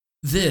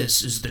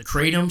This is the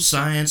Kratom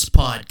Science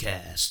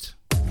Podcast.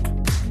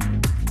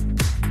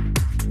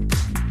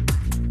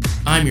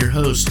 I'm your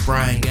host,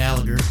 Brian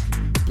Gallagher,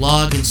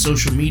 blog and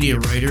social media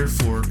writer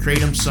for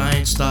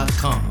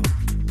KratomScience.com,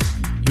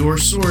 your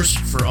source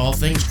for all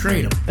things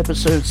Kratom.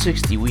 Episode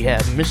 60, we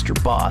have Mr.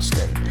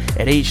 Boston.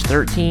 At age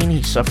 13,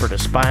 he suffered a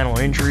spinal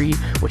injury,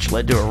 which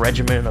led to a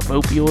regimen of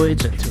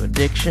opioids and to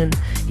addiction.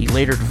 He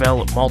later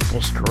developed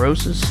multiple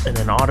sclerosis and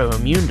an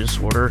autoimmune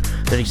disorder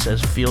that he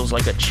says feels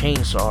like a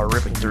chainsaw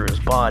ripping through his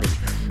body.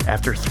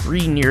 After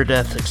 3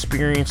 near-death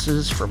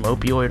experiences from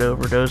opioid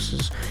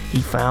overdoses,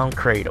 he found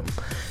Kratom.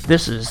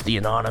 This is the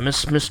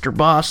anonymous Mr.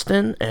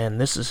 Boston, and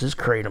this is his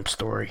Kratom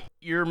story.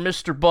 You're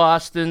Mr.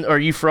 Boston. Are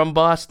you from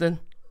Boston?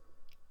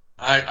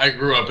 I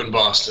grew up in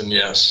Boston,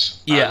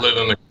 yes. Yeah. I live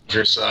on the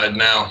countryside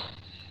now.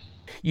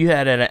 You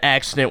had an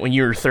accident when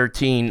you were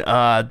 13.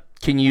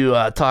 Can you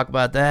talk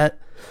about that?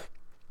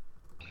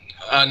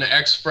 An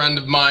ex-friend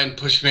of mine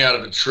pushed me out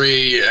of a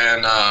tree,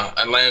 and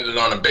I landed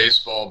on a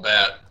baseball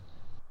bat,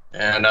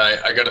 and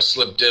I got a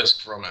slip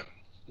disc from it.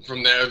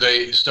 From there,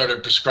 they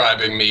started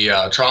prescribing me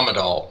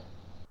Tramadol,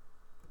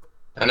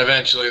 and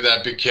eventually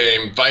that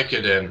became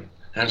Vicodin,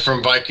 and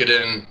from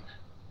Vicodin,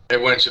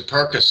 it went to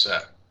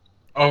Percocet.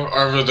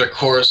 Over the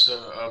course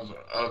of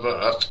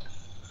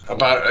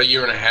about a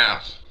year and a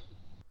half.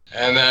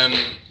 And then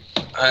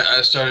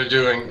I started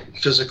doing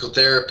physical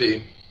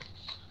therapy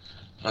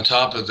on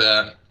top of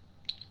that.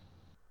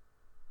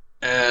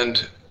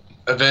 And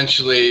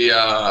eventually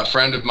a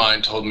friend of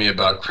mine told me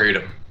about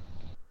Kratom.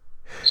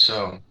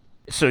 So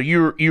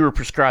you were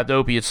prescribed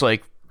opiates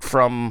like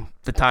from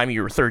the time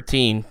you were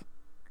 13?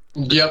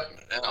 Yep,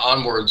 and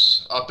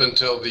onwards up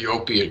until the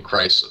opiate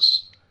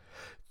crisis.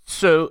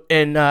 So,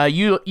 and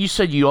you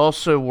said you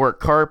also work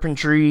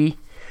carpentry,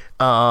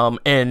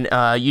 and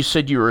you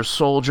said you were a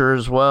soldier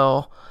as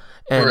well,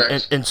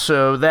 and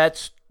so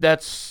that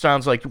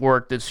sounds like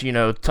work that's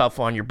tough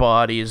on your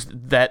body.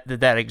 Did that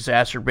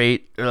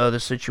exacerbate the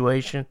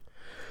situation?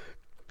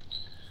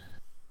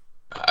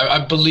 I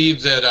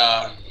believe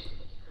that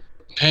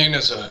pain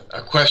is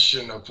a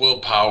question of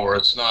willpower.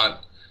 It's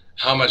not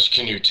how much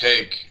can you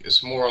take.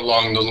 It's more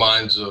along the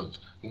lines of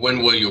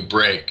when will you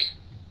break.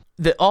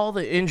 All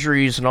the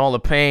injuries and all the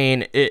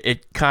pain,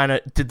 it kind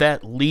of does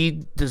that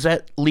lead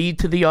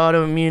to the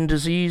autoimmune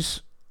disease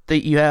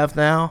that you have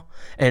now?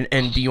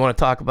 And do you want to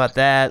talk about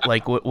that,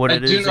 like what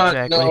it is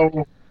exactly? I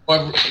do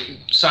not know.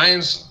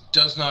 Science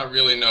does not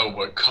really know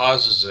what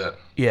causes it.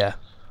 Yeah.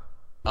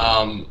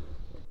 I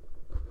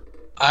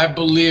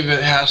believe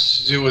it has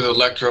to do with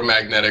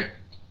electromagnetic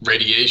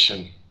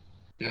radiation,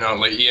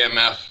 like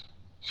EMF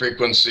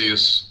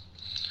frequencies.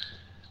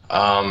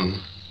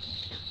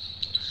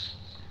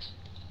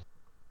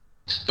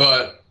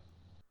 But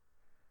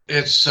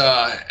it's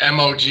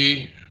MOG,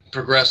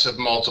 progressive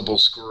multiple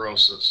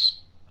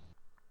sclerosis.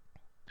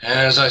 And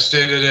as I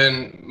stated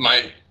in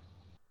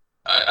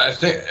I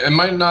think it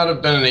might not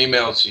have been an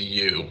email to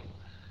you,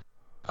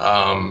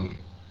 that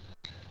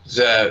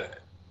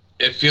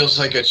it feels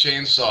like a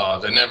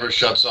chainsaw that never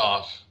shuts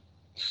off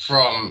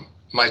from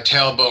my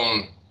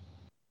tailbone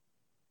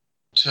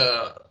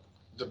to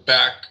the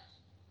back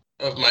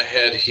of my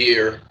head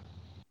here.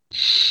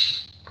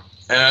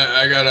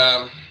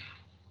 And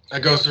I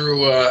go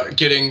through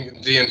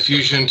getting the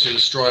infusion to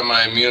destroy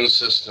my immune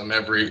system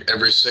every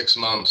 6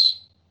 months.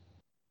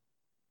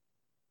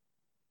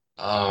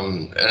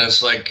 And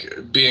it's like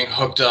being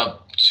hooked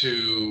up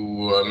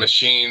to a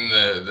machine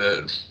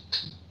that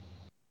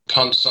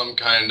pumps some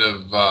kind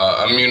of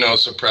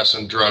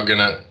immunosuppressant drug in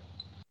it.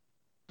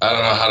 I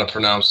don't know how to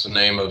pronounce the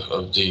name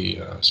of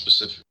the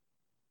specific.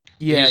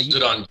 Yeah, used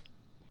it on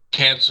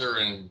cancer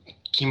and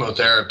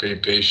chemotherapy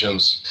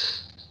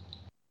patients,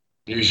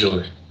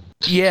 usually.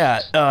 Yeah,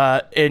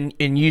 and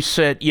you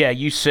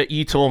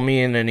told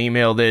me in an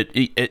email that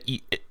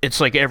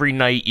it's like every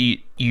night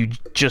you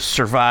just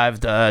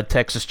survived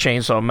Texas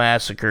Chainsaw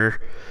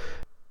Massacre.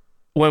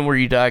 When were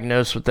you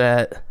diagnosed with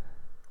that?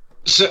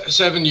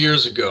 7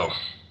 years ago.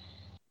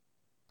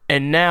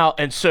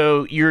 And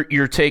so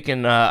you're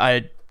taking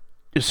I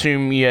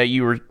assume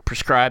you were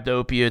prescribed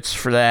opiates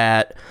for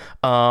that.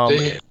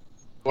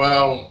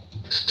 Well,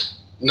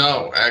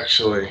 no,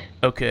 actually.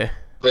 Okay.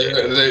 They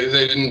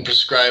didn't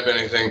prescribe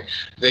anything.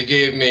 They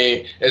gave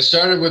me. It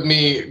started with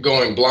me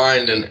going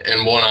blind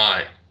in one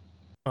eye.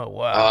 Oh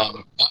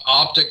wow.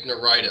 Optic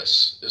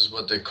neuritis is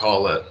what they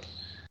call it,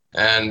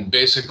 and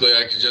basically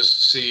I could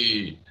just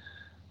see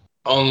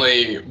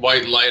only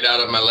white light out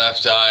of my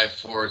left eye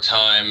for a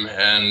time,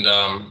 and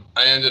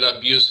I ended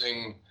up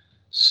using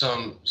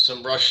some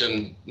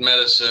Russian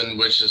medicine,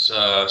 which is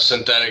a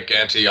synthetic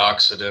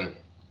antioxidant,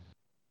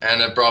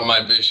 and it brought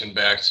my vision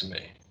back to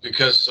me.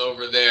 Because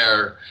over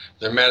there,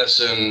 their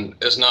medicine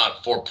is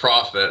not for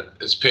profit;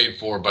 it's paid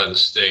for by the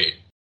state.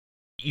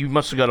 You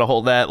must have got a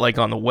hold of that, like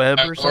on the web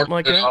or something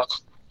like that.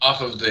 Off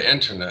of the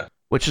internet,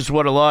 which is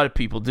what a lot of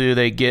people do.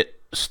 They get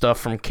stuff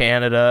from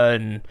Canada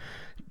and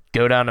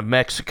go down to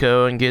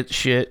Mexico and get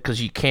shit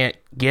because you can't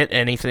get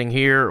anything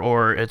here,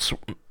 or it's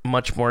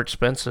much more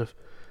expensive.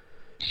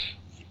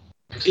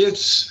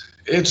 It's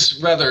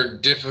it's rather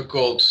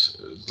difficult,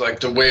 like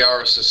the way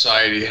our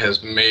society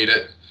has made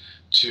it,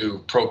 to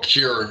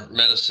procure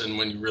medicine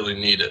when you really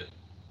need it.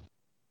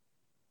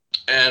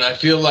 And I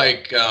feel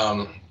like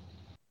I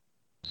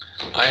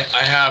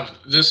have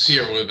this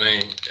here with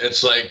me.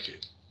 It's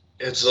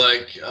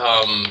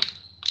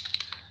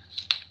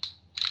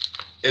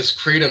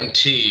Kratom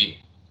tea,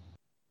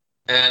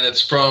 and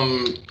it's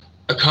from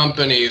a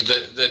company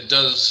that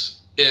does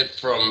it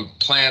from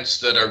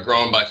plants that are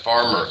grown by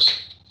farmers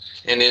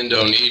in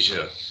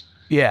Indonesia.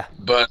 Yeah.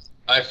 But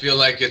I feel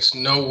like it's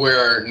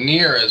nowhere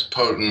near as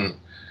potent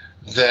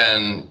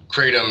than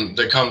kratom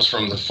that comes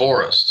from the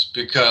forest,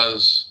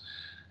 because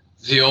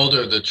the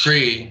older the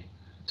tree,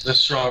 the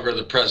stronger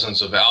the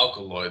presence of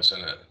alkaloids in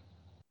it.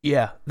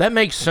 Yeah, that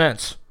makes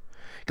sense.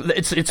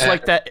 It's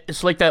like that.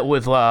 It's like that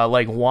with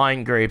like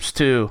wine grapes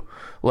too.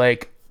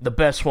 Like the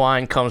best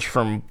wine comes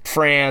from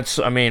France.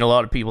 I mean, a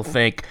lot of people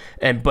think,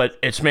 but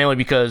it's mainly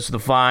because the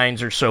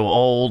vines are so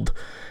old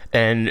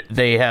and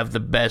they have the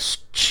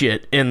best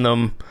shit in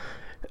them.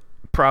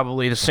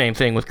 Probably the same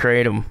thing with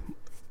kratom.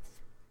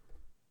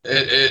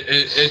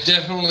 It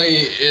definitely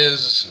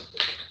is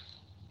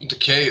the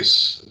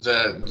case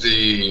that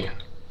the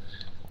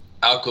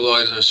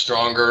alkaloids are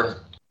stronger,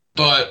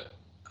 but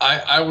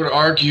I would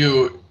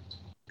argue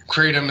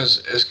kratom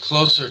is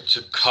closer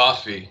to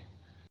coffee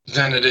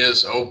than it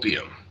is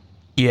opium.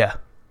 Yeah,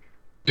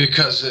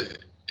 because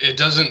it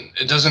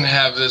doesn't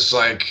have this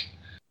like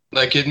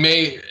it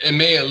may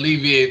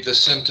alleviate the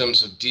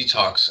symptoms of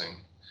detoxing,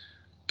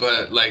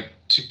 but like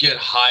to get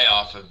high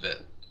off of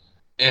it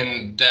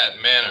in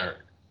that manner,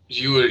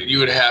 you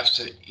would have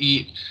to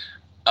eat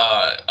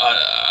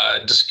a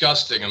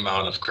disgusting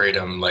amount of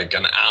kratom, like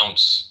an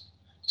ounce,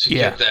 to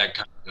get that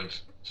kind of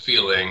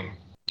feeling.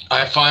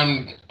 I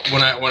find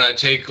when I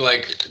take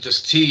like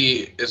this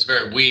tea, it's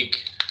very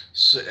weak,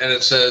 and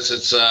it says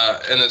it's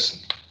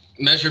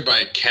measured by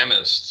a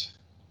chemist,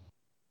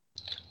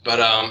 but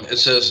it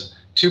says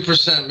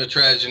 2%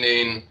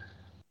 mitragynine,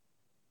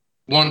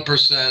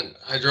 1%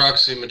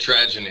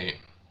 hydroxymitragynine,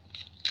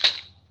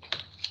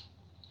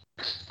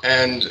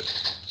 and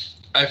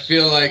I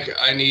feel like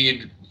I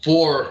need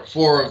four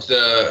of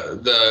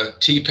the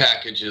tea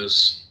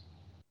packages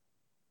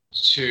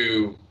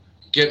to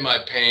get my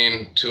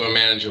pain to a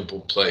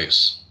manageable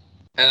place.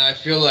 And I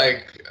feel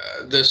like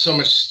there's so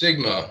much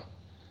stigma.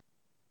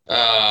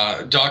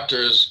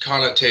 Doctors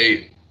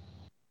connotate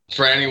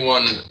for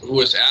anyone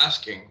who is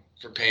asking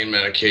for pain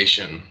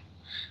medication.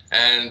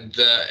 And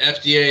the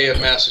FDA of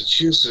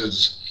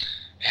Massachusetts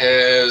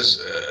has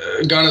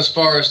gone as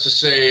far as to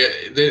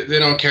say they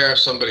don't care if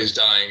somebody's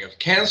dying of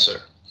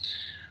cancer.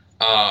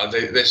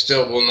 They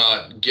still will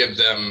not give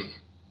them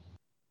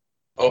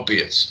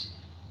opiates.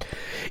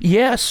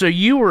 Yeah, so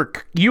you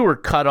were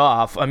cut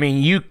off. I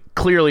mean, you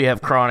clearly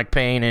have chronic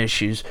pain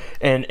issues,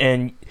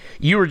 and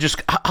you were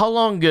just. How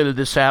long ago did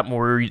this happen?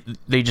 Where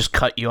they just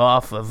cut you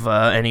off of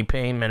any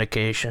pain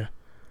medication?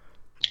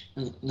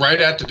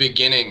 Right at the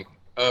beginning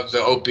of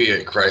the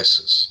opiate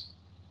crisis,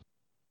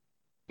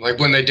 like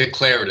when they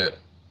declared it.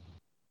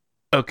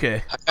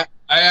 Okay.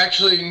 I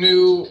actually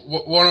knew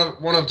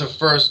one of the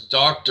first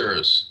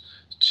doctors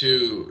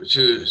to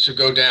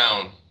go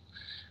down,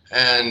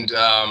 and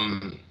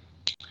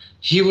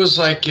he was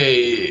like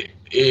a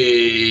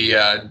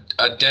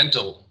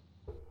dental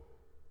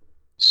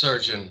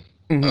surgeon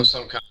of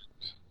some kind,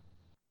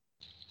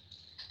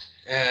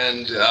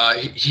 and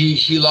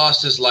he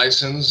lost his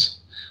license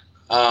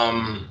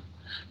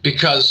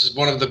because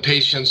one of the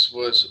patients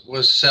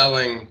was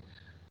selling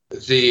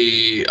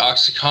the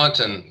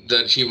OxyContin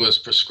that he was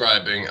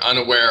prescribing,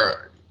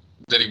 unaware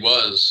that he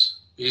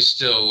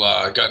still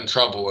got in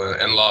trouble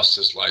and lost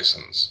his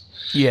license.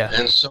 Yeah.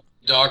 And so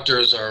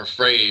doctors are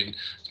afraid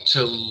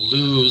to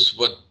lose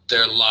what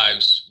their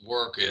life's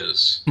work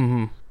is.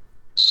 Mm-hmm.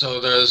 So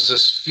there's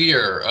this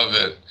fear of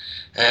it.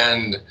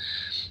 And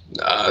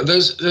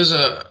there's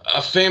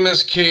a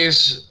famous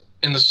case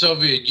in the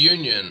Soviet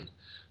Union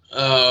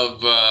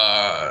of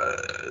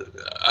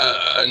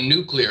a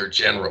nuclear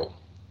general.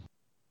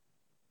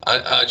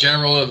 A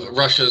general of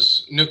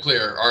Russia's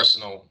nuclear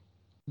arsenal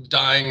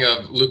dying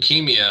of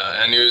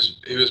leukemia, and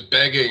he was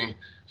begging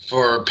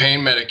for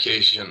pain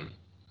medication,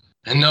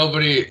 and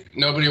nobody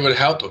would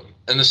help him,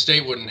 and the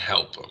state wouldn't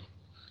help him,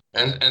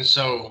 and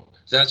so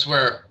that's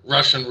where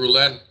Russian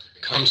roulette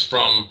comes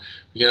from,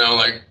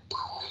 like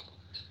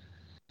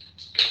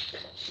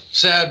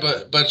sad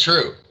but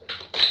true.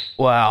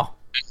 Wow.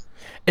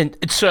 And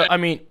so I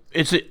mean,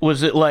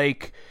 was it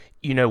like,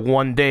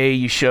 one day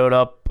you showed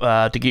up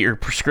to get your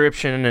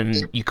prescription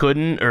and you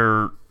couldn't,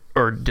 or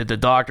did the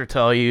doctor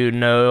tell you,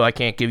 no, I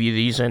can't give you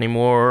these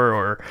anymore,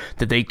 or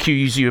did they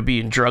accuse you of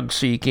being drug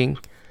seeking?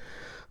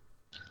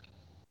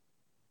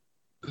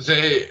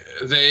 They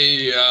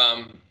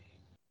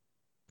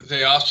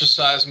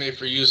ostracized me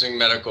for using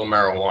medical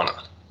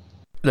marijuana.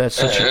 That's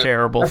such a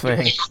terrible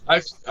thing.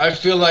 I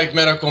feel like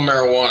medical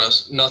marijuana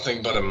is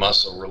nothing but a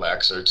muscle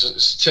relaxer.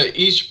 To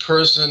each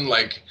person,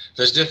 like,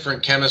 there's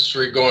different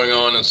chemistry going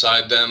on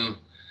inside them.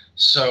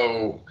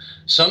 So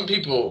some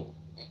people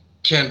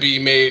can be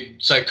made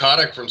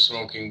psychotic from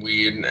smoking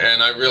weed,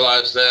 and I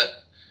realized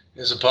that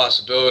is a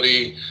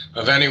possibility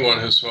of anyone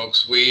who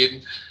smokes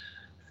weed,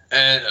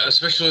 and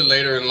especially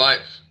later in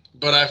life.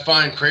 But I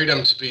find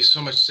kratom to be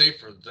so much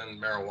safer than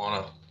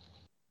marijuana.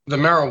 The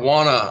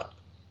marijuana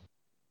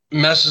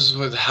messes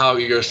with how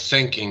you're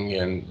thinking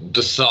and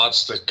the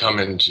thoughts that come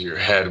into your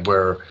head,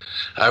 where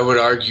I would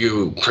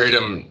argue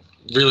kratom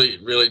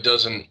really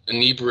doesn't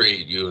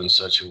inebriate you in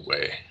such a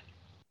way.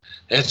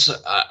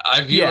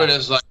 I view it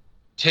as like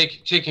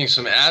taking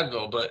some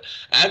Advil, but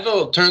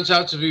Advil turns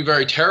out to be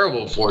very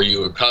terrible for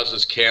you. It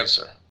causes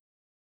cancer.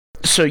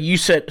 So you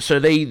said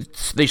they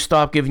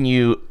stopped giving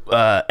you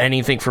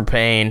anything for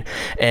pain,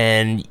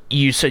 and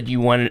you said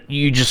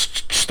you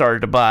just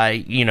started to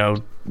buy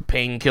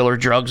painkiller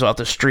drugs off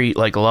the street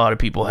like a lot of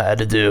people had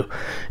to do.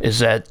 Is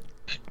that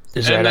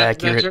accurate? That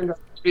turned out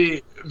to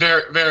be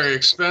very, very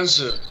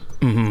expensive.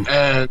 Mm-hmm.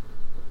 And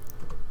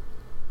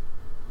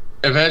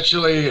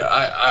eventually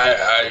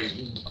I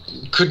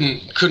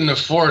couldn't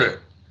afford it.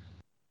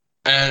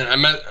 And I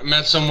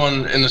met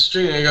someone in the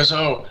street, and he goes,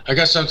 "Oh, I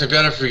got something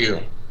better for you.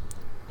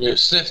 You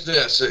sniff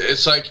this.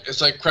 It's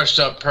like crushed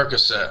up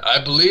Percocet."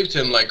 I believed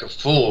him like a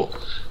fool,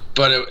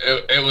 but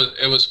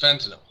it was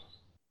fentanyl.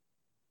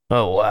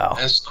 Oh wow!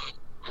 And so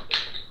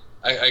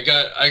I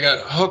got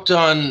hooked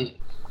on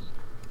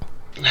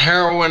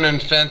heroin and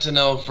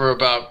fentanyl for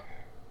about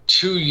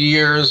 2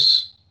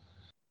 years,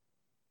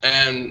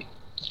 and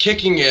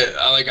kicking it,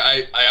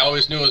 I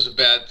always knew it was a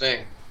bad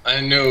thing. I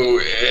knew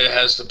it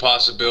has the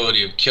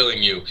possibility of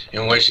killing you,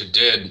 in which it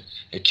did.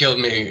 It killed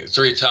me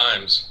 3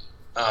 times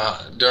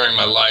during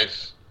my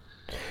life.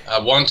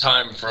 One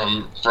time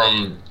from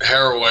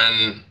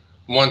heroin,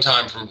 one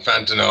time from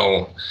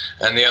fentanyl,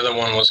 and the other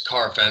one was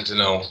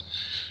carfentanil.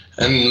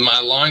 And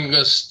my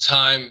longest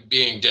time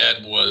being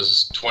dead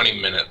was 20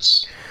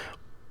 minutes.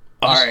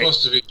 I was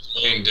supposed to be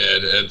plain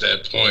dead at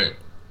that point.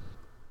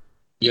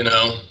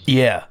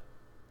 Yeah.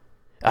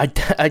 I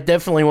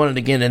definitely wanted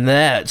to get in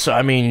that. So,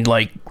 I mean,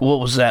 like, what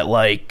was that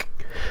like?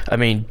 I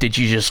mean,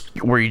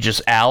 were you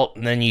just out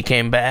and then you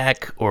came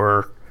back,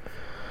 or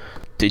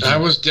did you? I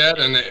was dead,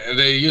 and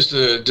they used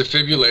a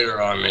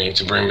defibrillator on me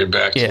to bring me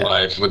back to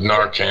life with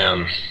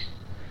Narcan.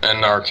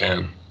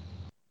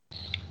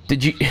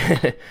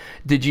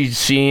 Did you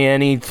see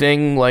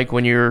anything like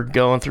when you're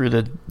going through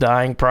the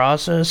dying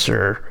process,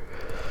 or?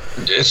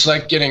 It's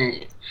like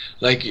getting,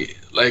 like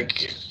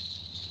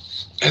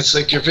it's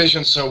like your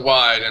vision's so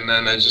wide, and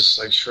then it just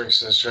like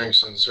shrinks and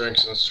shrinks and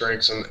shrinks and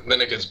shrinks, and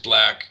then it gets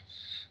black,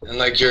 and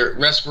like your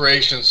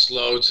respiration's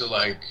slow to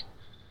like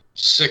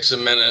 6 a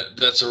minute.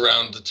 That's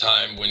around the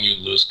time when you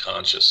lose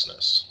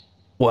consciousness.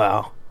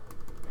 Wow.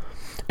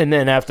 And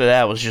then after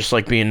that was just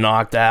like being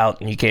knocked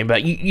out, and you came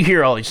back. You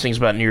hear all these things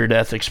about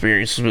near-death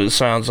experiences, but it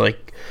sounds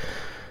like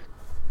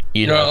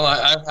you know.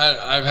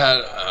 I've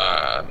had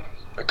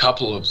a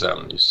couple of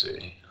them. You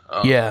see.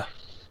 Yeah.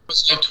 It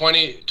was like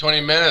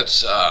 20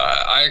 minutes.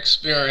 I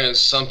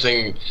experienced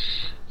something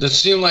that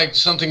seemed like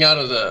something out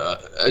of the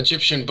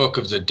Egyptian Book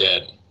of the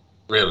Dead.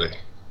 Really.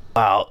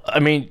 Wow. I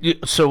mean,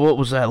 so what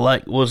was that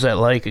like? What was that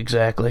like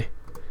exactly?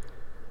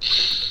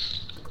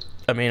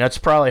 I mean, that's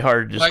probably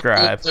hard to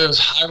describe. Like there's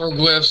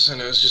hieroglyphs,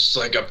 and it was just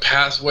like a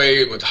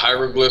pathway with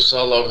hieroglyphs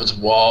all over the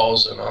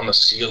walls and on the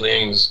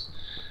ceilings.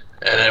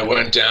 And it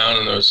went down,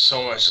 and there was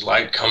so much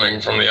light coming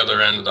from the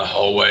other end of the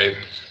hallway.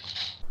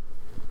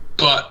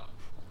 But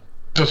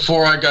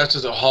before I got to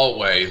the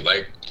hallway,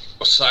 like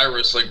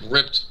Osiris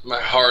ripped my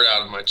heart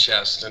out of my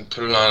chest and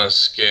put it on a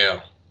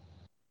scale.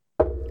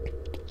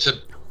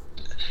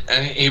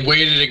 And he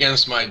weighed it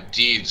against my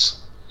deeds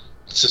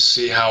to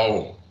see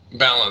how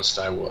balanced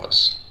I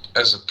was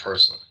as a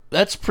person.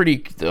 That's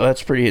pretty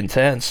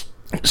intense.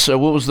 So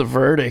what was the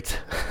verdict?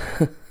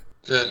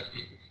 That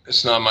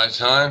it's not my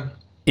time.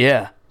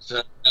 Yeah.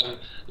 That I have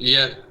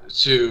yet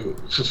to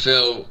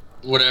fulfill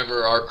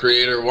whatever our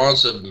Creator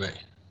wants of me.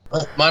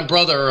 My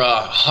brother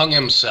hung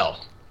himself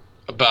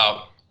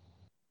about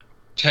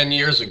 10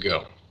 years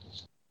ago.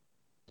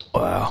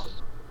 Wow.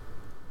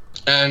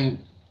 And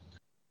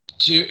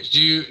do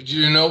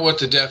you know what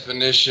the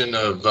definition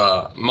of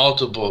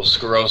multiple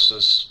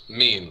sclerosis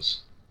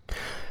means?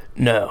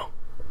 No.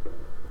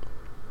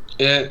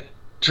 It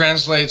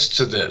translates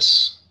to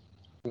this: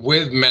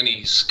 with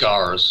many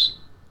scars.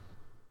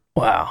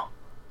 Wow.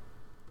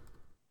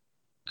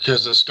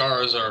 Because the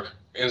scars are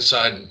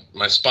inside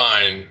my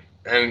spine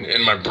and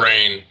in my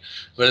brain,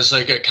 but it's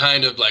like a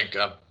kind of like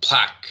a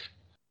plaque.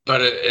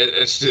 But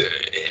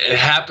it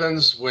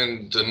happens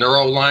when the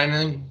neural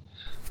lining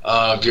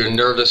of your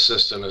nervous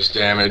system is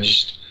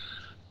damaged.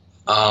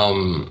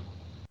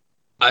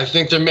 I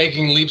think they're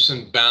making leaps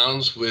and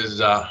bounds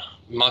with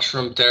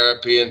mushroom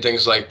therapy and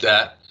things like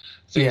that.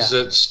 Things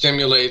that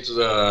stimulate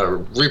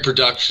the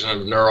reproduction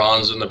of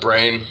neurons in the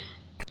brain.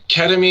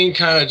 Ketamine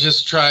kind of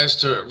just tries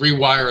to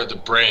rewire the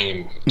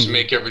brain to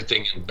make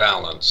everything in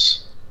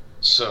balance,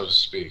 so to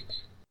speak.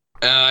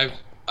 And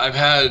I've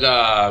had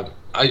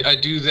I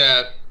do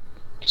that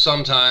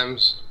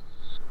sometimes,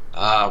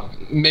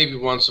 maybe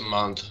once a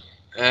month,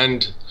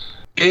 and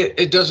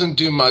It doesn't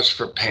do much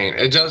for pain.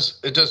 It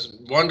does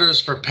wonders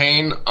for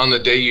pain on the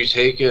day you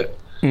take it.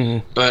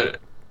 Mm-hmm. But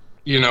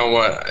you know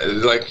what?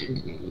 Like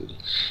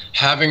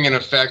having an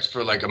effect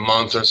for like a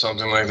month or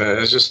something like that,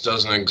 it just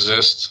doesn't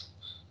exist.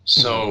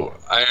 So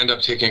I end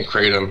up taking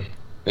Kratom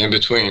in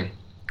between.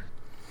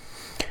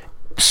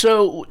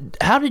 So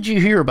how did you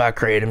hear about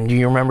Kratom? Do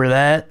you remember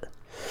that?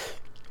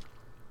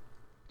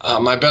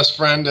 My best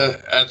friend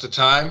at the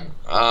time,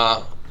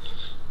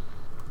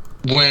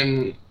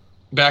 when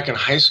back in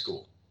high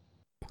school,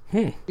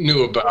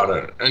 knew about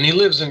it, and he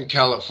lives in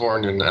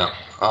California now.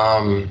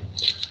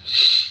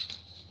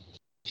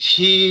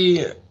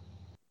 He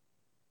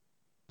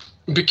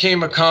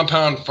became a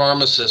compound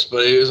pharmacist,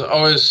 but he was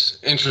always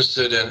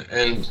interested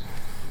in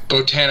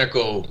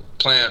botanical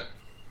plant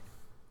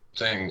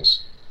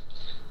things.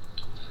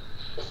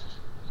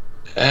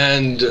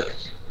 And,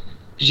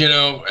 you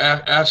know,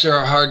 after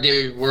a hard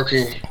day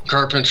working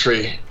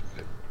carpentry,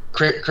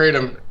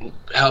 Kratom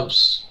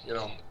helps, you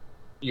know,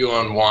 you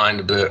unwind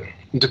a bit,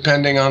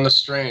 depending on the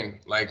strain.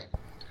 Like,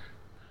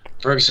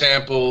 for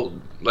example,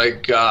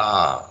 like,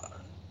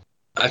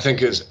 I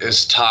think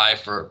is Thai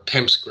for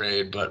pimp's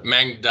grade, but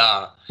Mang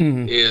Da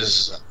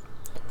is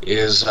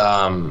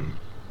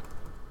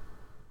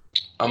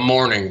a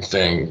morning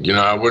thing. You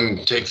know, I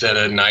wouldn't take that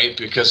at night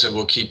because it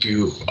will keep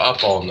you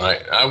up all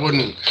night. I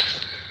wouldn't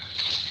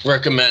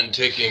recommend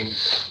taking.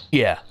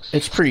 Yeah,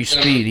 it's pretty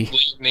speedy.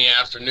 In the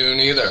afternoon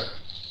either.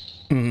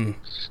 Mm-hmm.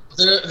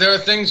 There are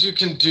things you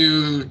can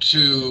do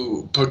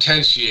to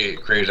potentiate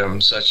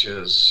Kratom, such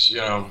as, you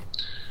know,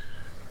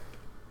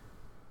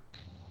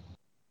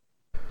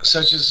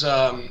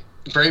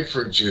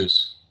 grapefruit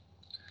juice.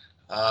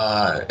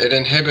 It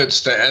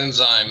inhibits the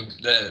enzyme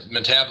that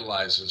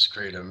metabolizes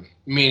Kratom,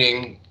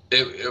 meaning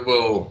it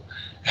will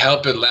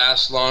help it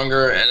last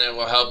longer and it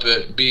will help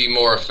it be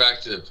more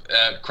effective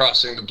at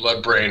crossing the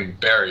blood-brain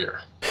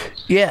barrier.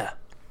 Yeah.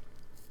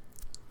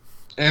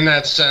 In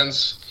that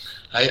sense,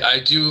 I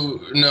do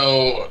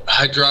know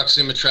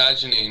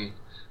hydroxymetragenine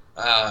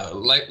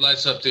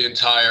lights up the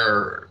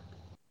entire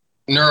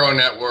neural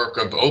network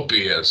of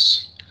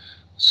opiates.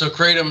 So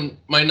Kratom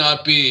might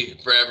not be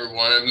for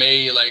everyone. It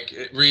may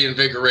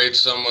reinvigorate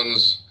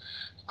someone's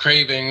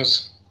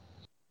cravings,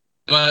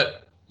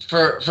 but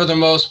for the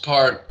most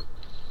part,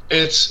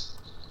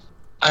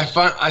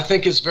 I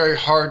think it's very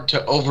hard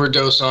to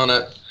overdose on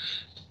it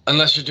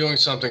unless you're doing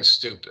something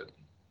stupid.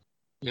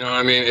 You know what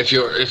I mean? If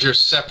you're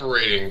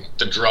separating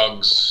the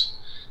drugs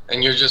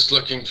and you're just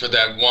looking for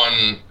that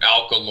one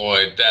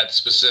alkaloid, that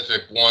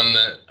specific one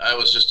that I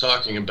was just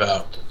talking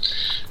about,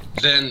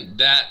 then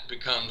that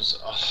becomes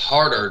a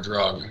harder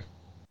drug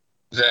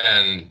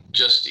than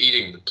just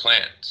eating the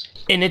plant.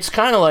 And it's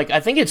kind of like, I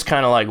think it's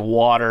kind of like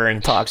water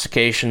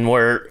intoxication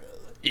where,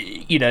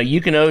 you know, you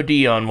can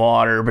OD on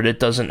water, but it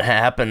doesn't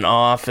happen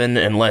often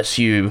unless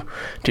you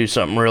do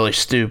something really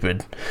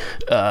stupid.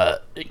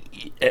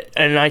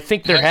 And I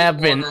think there have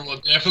been... Water will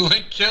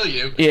definitely kill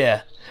you.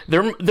 Yeah.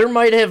 There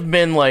might have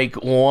been, like,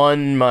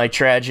 one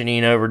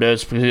mitragynine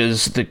overdose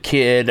because the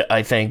kid,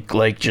 I think,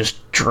 like,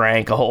 just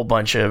drank a whole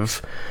bunch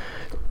of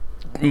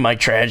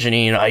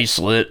mitragynine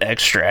isolate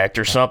extract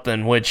or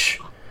something, which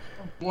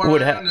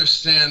would have... I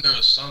understand there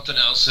was something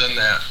else in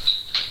that.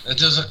 It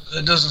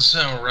doesn't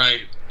sound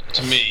right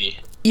to me.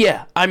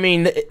 Yeah, I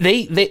mean,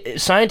 they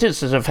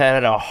scientists have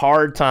had a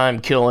hard time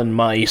killing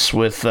mice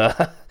with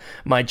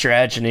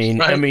mitragynine.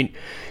 Right. I mean,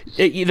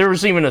 there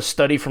was even a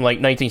study from like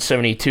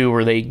 1972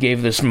 where they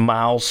gave this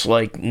mouse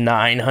like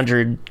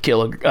 900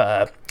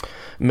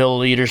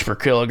 milliliters per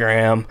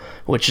kilogram,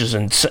 which is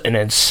an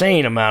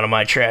insane amount of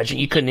mitragynine.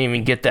 You couldn't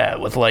even get that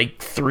with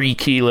like 3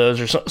 kilos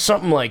or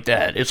something like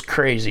that. It's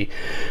crazy.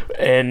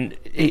 And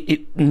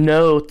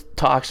no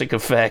toxic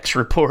effects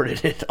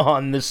reported it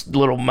on this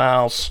little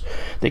mouse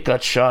that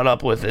got shot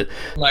up with it.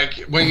 Like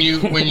when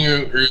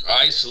you're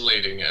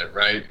isolating it,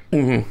 right?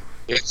 Mm-hmm.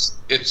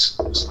 It's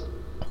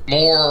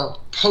more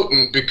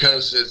potent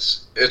because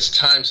it's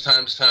times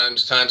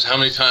how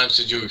many times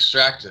did you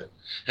extract it?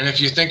 And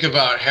if you think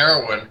about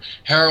heroin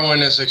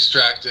is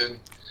extracted,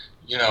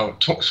 you know,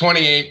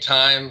 28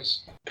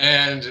 times,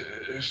 and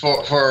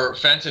for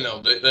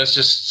fentanyl, that's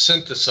just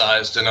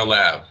synthesized in a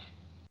lab.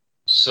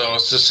 So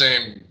it's the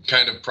same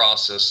kind of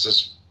process.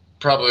 There's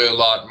probably a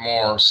lot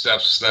more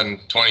steps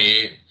than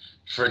 28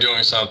 for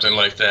doing something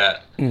like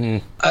that.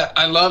 Mm-hmm.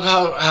 I love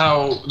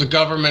how the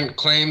government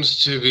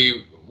claims to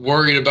be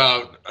worried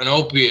about an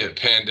opiate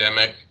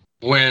pandemic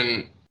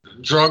when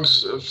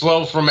drugs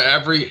flow from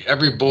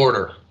every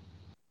border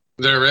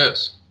there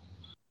is,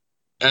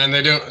 and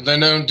they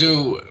don't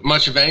do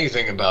much of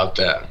anything about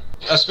that,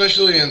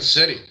 especially in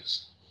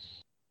cities.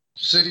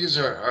 Cities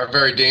are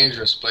very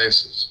dangerous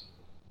places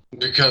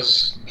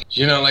because,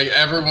 you know, like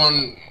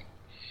everyone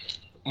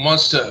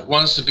wants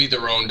to be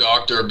their own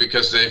doctor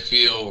because they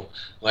feel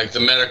like the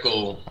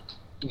medical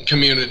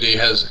community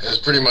has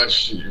pretty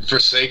much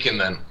forsaken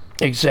them.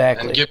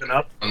 Exactly. And given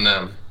up on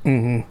them.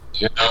 Mm-hmm.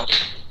 You know,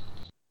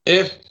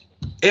 if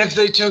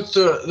they took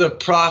the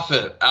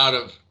profit out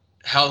of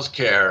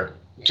healthcare,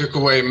 took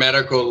away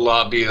medical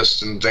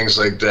lobbyists and things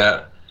like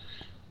that,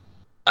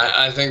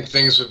 I think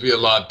things would be a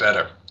lot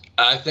better.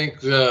 I think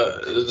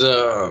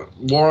the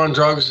war on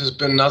drugs has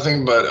been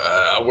nothing but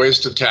a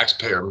waste of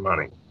taxpayer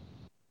money.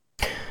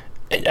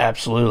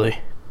 Absolutely.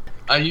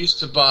 I used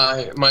to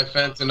buy my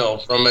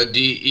fentanyl from a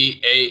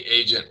DEA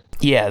agent.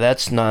 Yeah,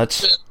 that's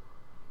nuts.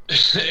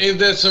 Ain't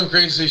that some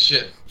crazy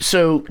shit?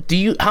 So,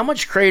 how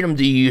much kratom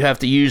do you have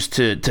to use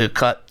to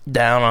cut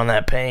down on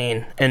that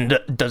pain? And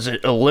does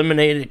it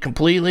eliminate it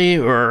completely,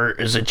 or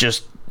is it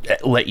just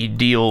let you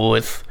deal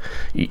with,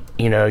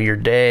 your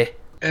day?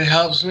 It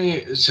helps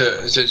me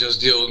to just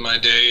deal with my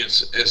day.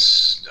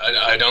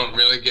 I don't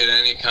really get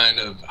any kind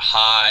of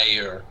high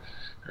or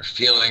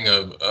feeling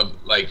of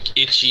like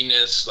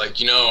itchiness, like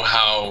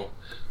how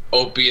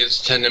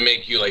opiates tend to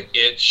make you like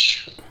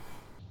itch,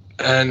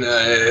 and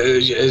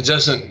it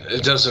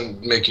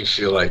doesn't make you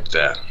feel like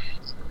that.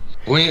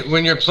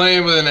 When you're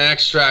playing with an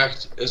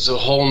extract, it's a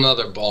whole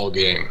nother ball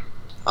game.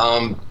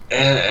 And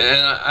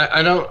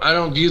I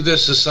don't view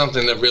this as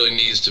something that really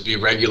needs to be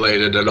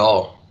regulated at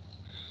all.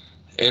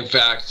 In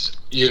fact,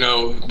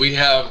 we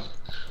have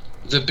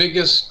the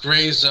biggest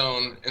gray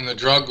zone in the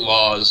drug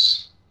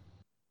laws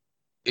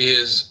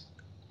is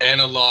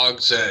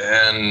analogs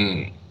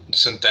and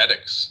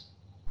synthetics.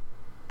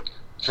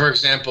 For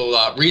example,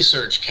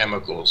 research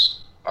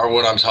chemicals are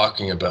what I'm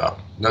talking about.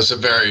 That's a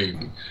very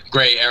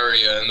gray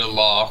area in the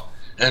law,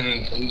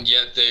 and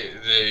yet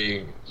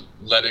they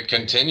let it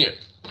continue.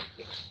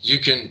 You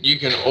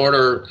can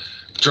order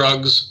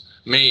drugs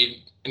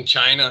made in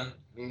China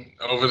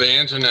over the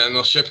internet, and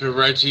they'll ship it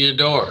right to your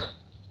door.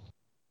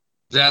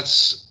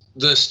 That's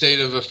the state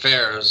of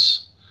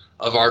affairs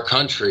of our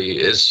country.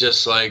 It's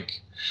just like,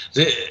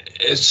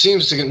 it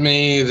seems to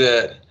me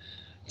that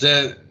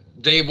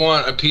they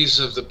want a piece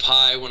of the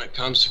pie when it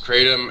comes to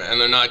kratom, and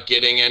they're not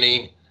getting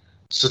any.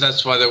 So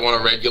that's why they want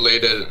to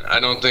regulate it. I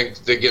don't think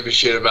they give a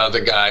shit about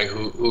the guy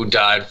who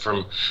died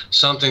from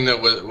something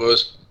that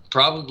was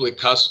probably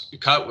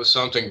cut with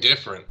something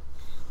different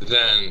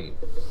than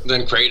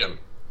kratom.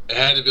 It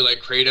had to be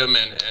like kratom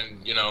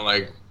and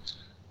like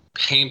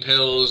pain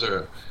pills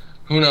or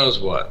who knows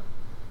what.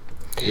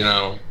 You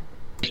know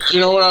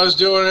what I was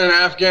doing in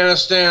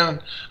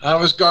Afghanistan? I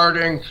was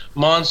guarding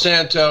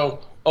Monsanto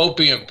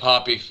opium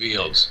poppy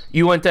fields.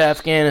 You went to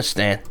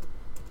Afghanistan?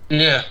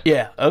 Yeah.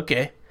 Yeah,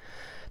 okay.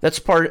 That's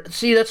part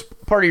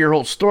of your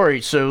whole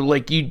story. So,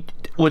 like,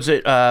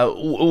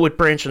 what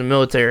branch of the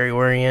military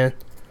were you in?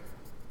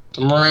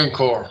 The Marine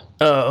Corps.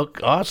 Oh,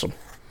 awesome.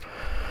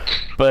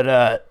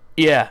 But,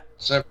 yeah.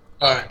 So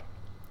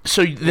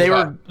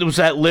was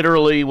that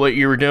literally what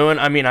you were doing?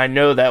 I mean, I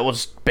know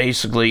that's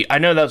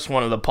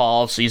one of the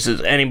policies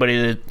that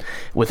anybody that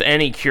with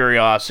any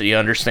curiosity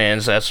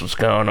understands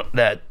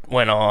that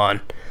went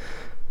on.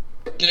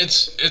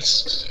 It's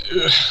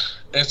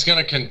going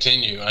to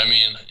continue. I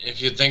mean,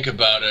 if you think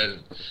about it,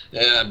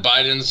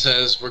 Biden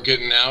says we're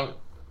getting out.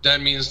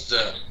 That means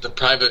the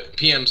private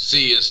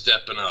PMC is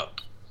stepping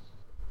up.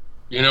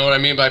 You know what I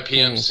mean by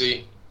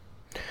PMC?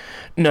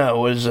 No,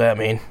 what does that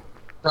mean?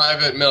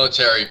 Private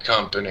military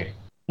company.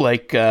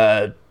 Like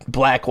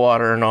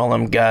Blackwater and all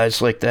them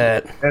guys like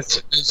that.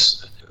 That's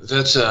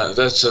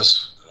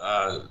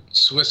a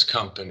Swiss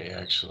company,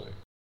 actually.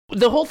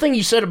 The whole thing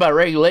you said about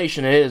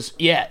regulation is,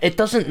 it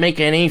doesn't make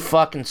any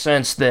fucking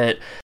sense that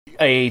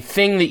a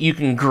thing that you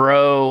can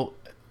grow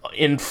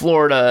in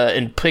Florida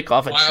and pick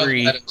off a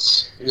tree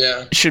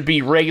should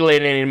be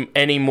regulated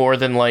any more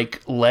than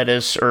like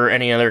lettuce or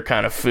any other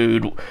kind of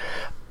food.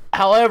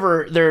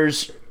 However,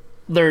 there's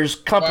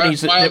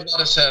companies wild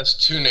lettuce has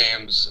two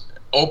names.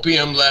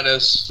 Opium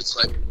lettuce. It's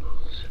like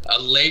a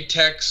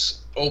latex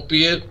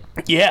opiate.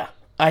 Yeah,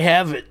 I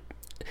have it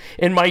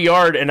in my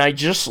yard, and I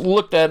just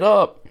looked that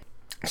up.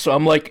 So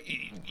I'm like,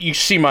 you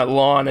see my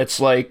lawn, it's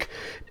like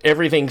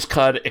everything's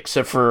cut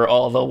except for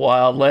all the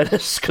wild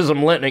lettuce because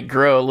I'm letting it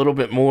grow a little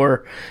bit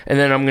more, and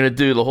then I'm going to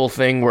do the whole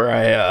thing where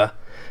I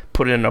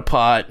put it in a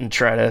pot and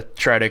try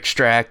to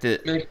extract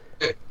it.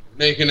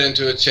 Make it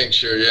into a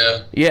tincture,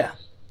 yeah. Yeah.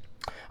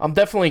 I'm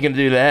definitely going to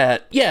do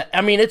that. Yeah,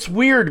 I mean, it's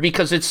weird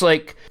because it's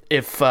like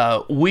if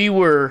we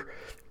were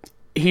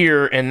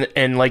here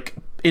and like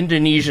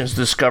Indonesians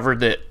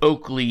discovered that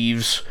oak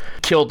leaves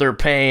killed their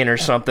pain or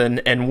something,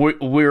 and we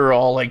were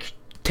all like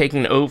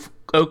taking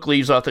oak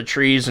leaves off the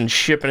trees and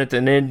shipping it to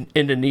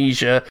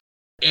Indonesia.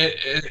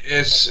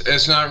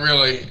 It's not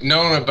really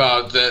known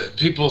about that.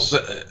 People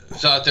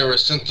thought they were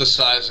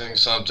synthesizing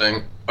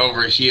something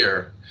over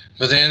here,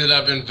 but they ended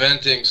up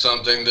inventing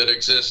something that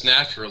exists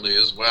naturally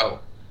as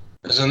well.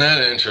 Isn't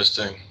that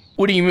interesting?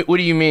 What do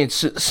you mean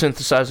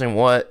synthesizing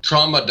what?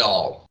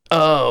 Tramadol.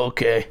 Oh,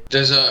 okay.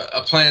 There's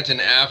a plant in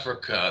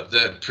Africa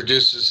that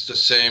produces the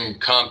same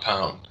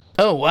compound.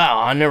 Oh, wow.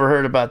 I never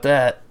heard about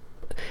that.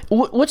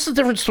 What's the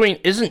difference between,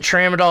 isn't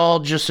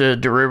tramadol just a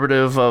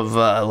derivative of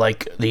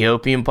like the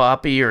opium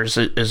poppy, or is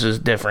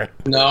it different?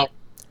 No.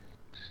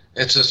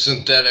 It's a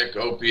synthetic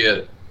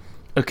opiate.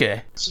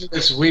 Okay.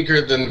 It's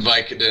weaker than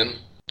Vicodin,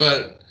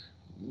 but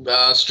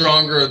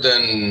stronger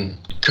than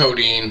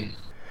codeine.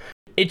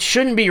 it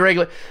shouldn't be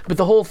regular. But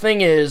the whole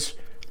thing is,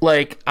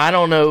 like, I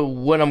don't know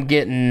what I'm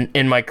getting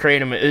in my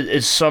kratom.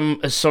 Is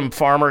some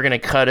farmer gonna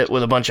cut it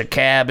with a bunch of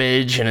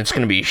cabbage and it's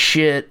gonna be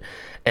shit?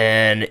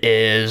 And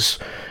is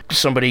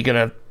somebody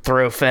gonna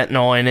throw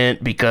fentanyl in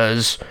it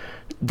because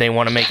they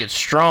want to make it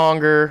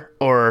stronger?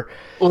 Or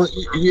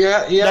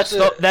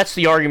that's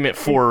the argument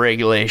for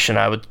regulation.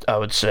 I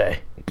would say,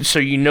 so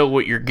you know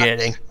what you're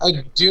getting.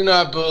 I do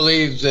not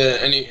believe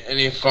that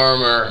any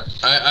farmer.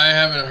 I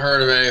haven't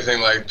heard of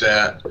anything like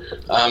that.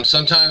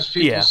 Sometimes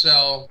people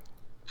sell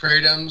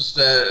kratoms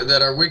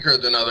that are weaker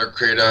than other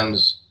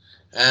kratoms,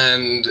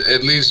 and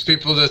it leads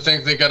people to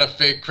think they got a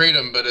fake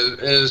kratom, but it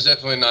is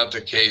definitely not the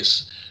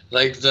case.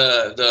 Like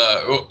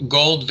the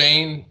gold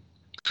vein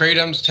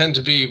kratoms tend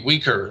to be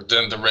weaker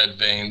than the red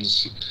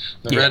veins.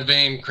 The red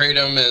vein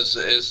kratom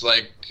is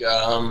like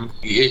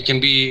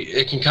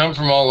it can come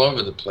from all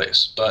over the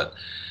place, but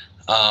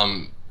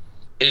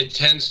it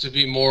tends to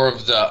be more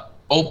of the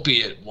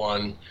opiate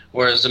one,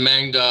 whereas the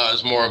Mangda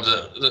is more of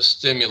the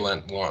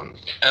stimulant one.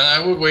 And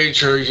I would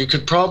wager you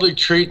could probably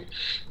treat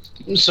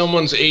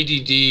someone's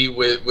ADD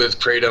with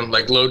kratom,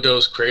 like low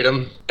dose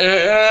kratom.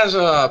 It has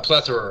a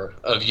plethora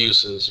of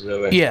uses,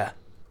 really. Yeah,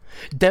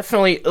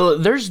 definitely.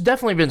 There's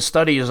definitely been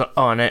studies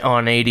on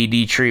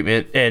ADD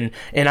treatment, and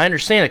I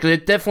understand it because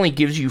it definitely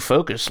gives you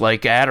focus,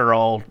 like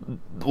Adderall.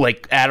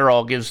 Like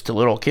Adderall gives to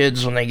little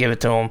kids when they give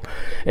it to them.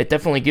 It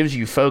definitely gives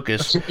you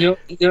focus. You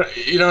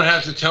don't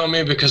have to tell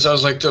me, because I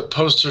was like the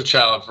poster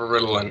child for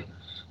Ritalin.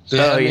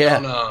 They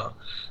had me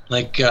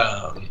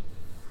on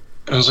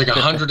it was like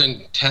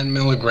 110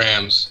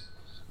 milligrams,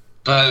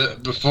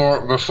 but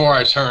before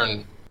I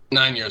turned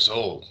 9 years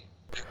old.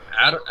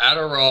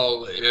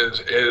 Adderall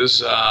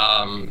is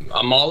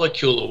a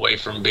molecule away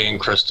from being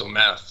crystal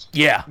meth.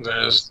 Yeah.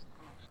 There's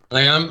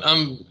like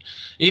I'm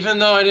even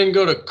though I didn't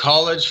go to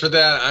college for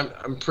that,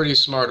 I'm pretty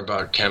smart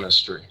about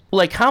chemistry.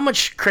 Like, how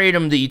much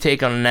kratom do you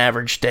take on an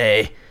average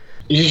day?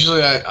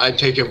 Usually I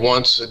take it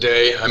once a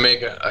day. I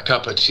make a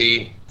cup of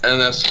tea, and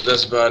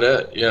that's about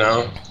it, you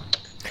know.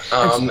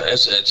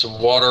 It's a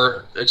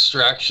water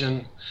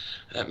extraction.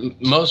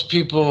 Most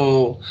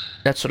people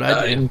that's what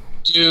I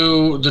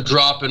do the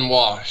drop and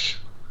wash.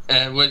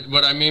 And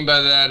what I mean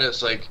by that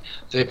is, like,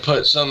 they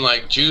put some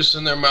like juice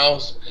in their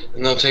mouth,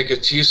 and they'll take a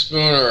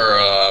teaspoon or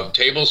a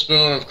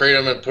tablespoon of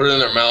kratom and put it in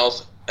their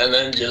mouth, and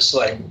then just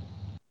like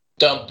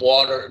dump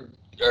water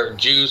or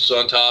juice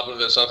on top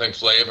of it, something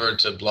flavored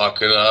to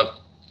block it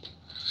up.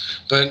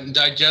 But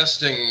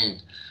digesting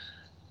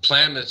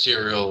plant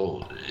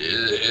material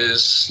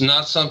is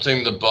not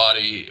something the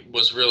body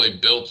was really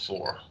built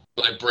for.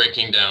 Like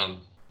breaking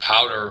down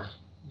powder,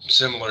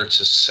 similar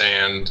to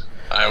sand,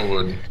 I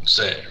would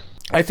say.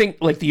 I think,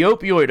 like, the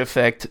opioid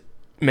effect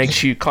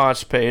makes you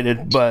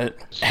constipated, but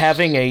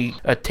having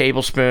a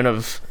tablespoon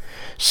of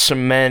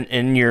cement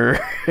in your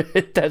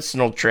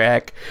intestinal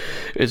tract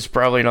is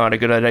probably not a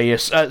good idea.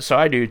 So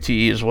I do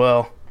tea as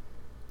well.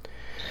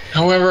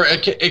 However,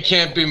 it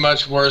can't be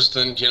much worse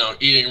than,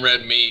 eating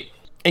red meat.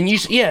 And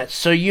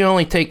so you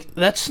only take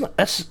that's not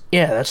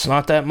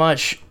that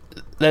much.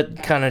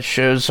 That kind of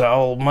shows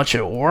how much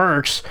it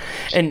works.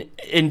 And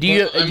do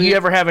you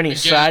ever have any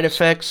side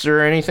effects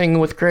or anything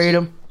with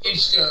kratom?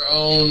 Each their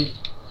own.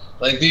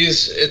 Like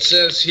these, it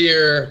says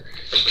here,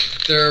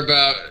 they're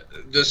about.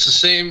 It's the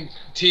same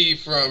tea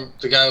from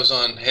the guy who was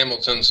on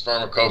Hamilton's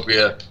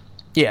Pharmacopoeia.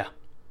 Yeah.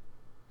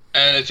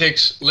 And it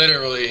takes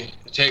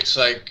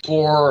like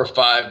 4 or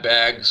 5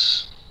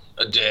 bags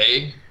a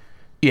day.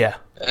 Yeah.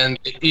 And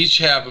they each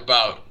have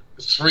about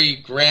 3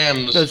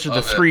 grams. Those are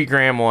the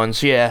 3-gram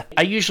ones, yeah.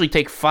 I usually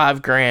take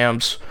 5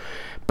 grams,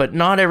 but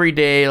not every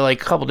day,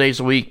 like a couple days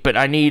a week, but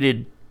I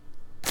needed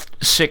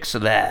 6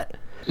 of that.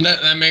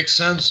 That makes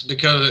sense,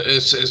 because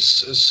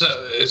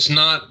it's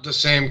not the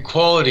same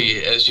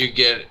quality as you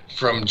get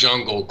from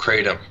jungle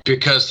kratom,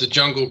 because the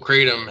jungle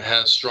kratom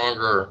has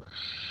stronger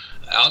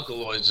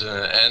alkaloids in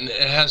it, and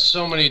it has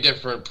so many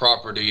different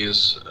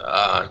properties.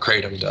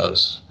 Kratom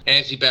does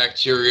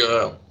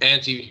antibacterial,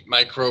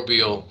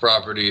 antimicrobial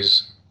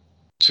properties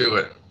to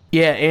it.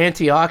 Yeah,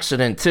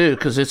 antioxidant too,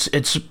 because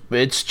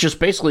it's just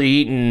basically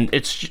eating.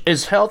 It's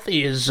as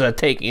healthy as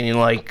taking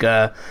like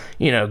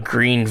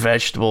green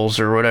vegetables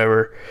or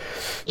whatever.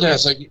 Yeah,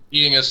 it's like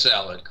eating a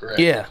salad, correct?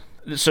 Yeah,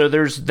 so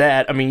there's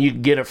that. I mean, you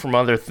can get it from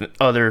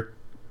other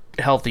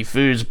healthy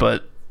foods,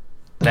 but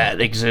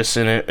that exists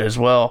in it as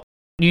well.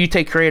 Do you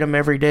take kratom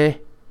every day?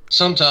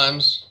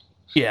 Sometimes.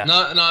 Yeah.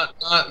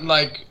 Not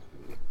like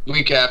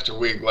week after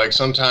week. Like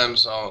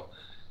sometimes I'll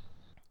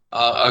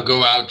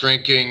go out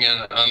drinking,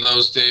 and on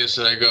those days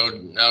that I go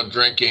out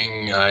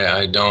drinking,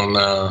 I don't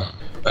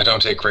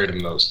take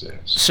kratom those days.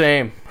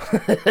 Same.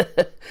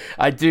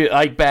 I do.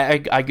 I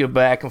go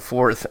back and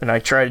forth, and I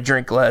try to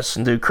drink less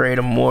and do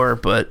kratom more,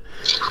 but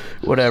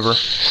whatever.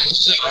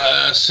 It's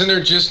a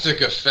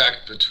synergistic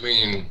effect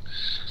between,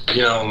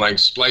 like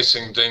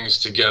splicing things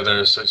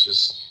together, such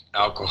as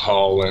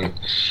alcohol, and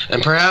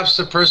perhaps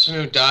the person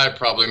who died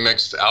probably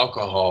mixed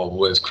alcohol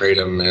with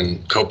kratom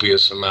in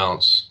copious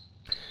amounts.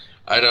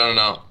 I don't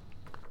know.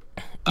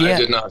 I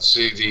did not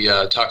see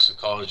the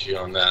toxicology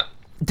on that.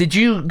 Did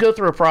you go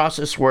through a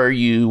process where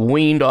you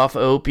weaned off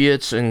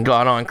opiates and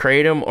got on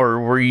kratom, or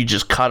were you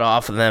just cut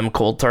off of them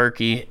cold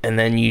turkey and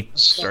then you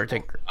started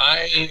taking?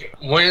 I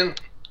went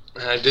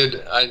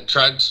and I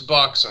tried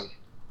Suboxone.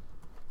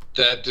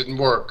 That didn't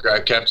work.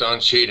 I kept on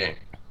cheating.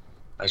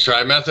 I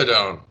tried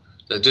methadone.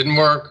 That didn't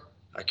work.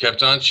 I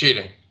kept on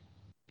cheating.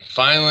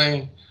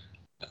 Finally,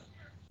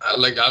 I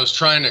was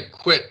trying to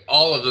quit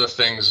all of the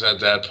things at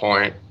that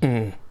point.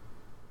 And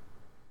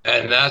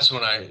that's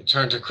when I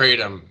turned to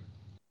kratom.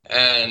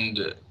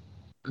 And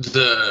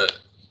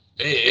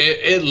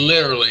it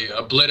literally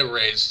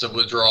obliterates the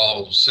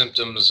withdrawal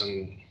symptoms,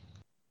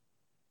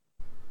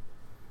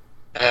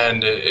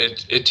 and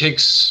it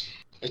takes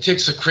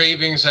the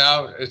cravings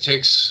out. It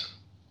takes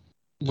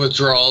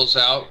withdrawals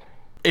out.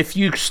 If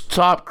you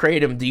stop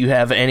kratom, do you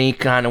have any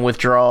kind of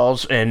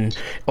withdrawals, and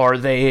are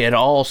they at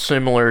all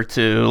similar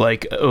to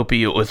like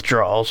opiate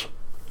withdrawals?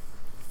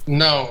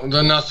 No,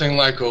 they're nothing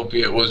like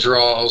opiate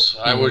withdrawals.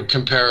 I would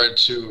compare it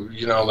to,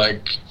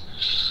 like,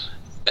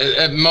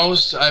 at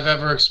most I've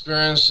ever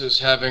experienced is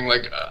having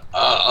like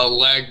a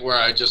leg where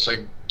I just like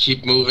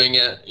keep moving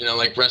it,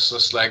 like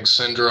restless leg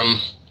syndrome.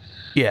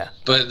 Yeah.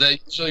 But that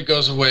usually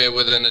goes away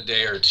within a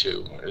day or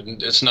two.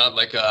 It's not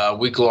like a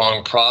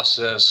week-long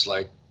process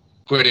like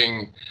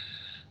quitting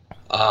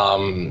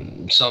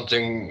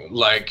something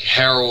like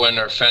heroin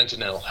or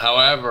fentanyl.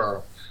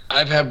 However,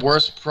 I've had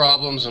worse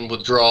problems and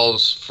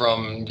withdrawals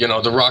from,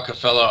 the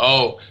Rockefeller,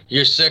 oh,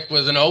 you're sick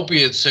with an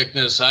opiate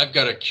sickness, I've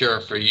got a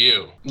cure for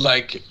you.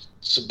 Like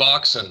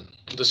Suboxone.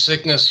 The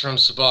sickness from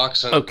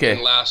Suboxone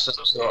can last up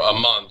to a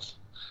month.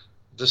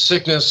 The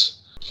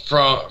sickness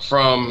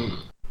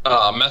from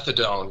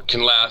methadone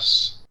can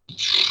last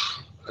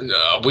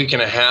a week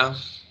and a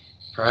half,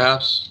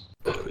 perhaps.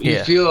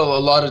 You feel a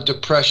lot of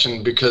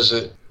depression because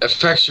it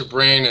affects your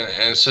brain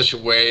in such a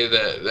way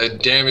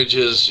that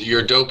damages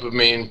your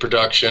dopamine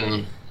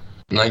production.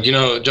 Like,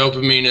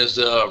 dopamine is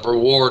the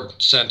reward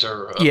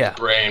center of the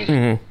brain.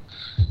 Mm-hmm.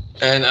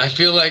 And I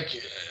feel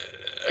like,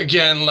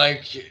 again,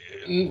 like,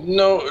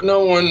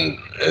 no one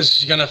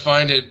is going to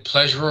find it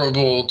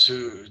pleasurable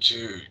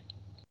to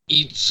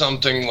eat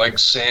something like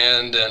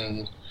sand,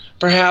 and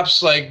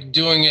perhaps like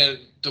doing it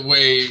the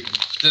way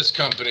this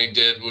company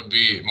did would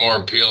be more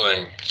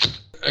appealing.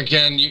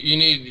 Again, you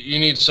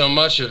need so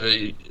much of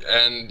it,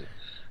 and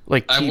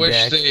like I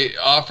wish they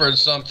offered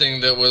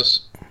something that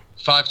was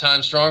 5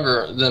 times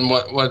stronger than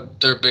what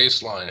their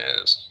baseline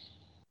is.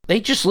 They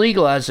just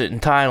legalized it in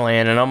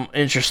Thailand, and I'm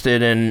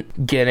interested in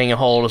getting a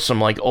hold of some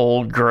like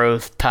old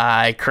growth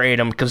Thai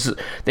kratom, because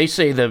they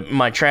say that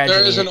my tragedy.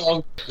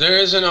 There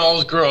is an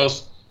old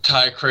growth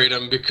Thai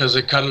kratom because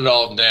they cut it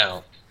all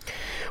down.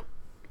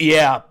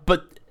 Yeah,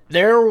 but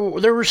there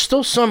were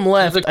still some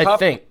left, I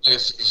think.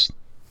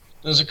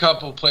 There's a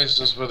couple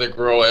places where they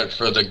grow it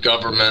for the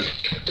government,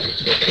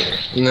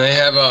 and they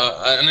have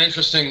an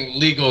interesting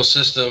legal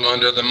system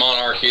under the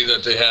monarchy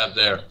that they have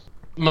there.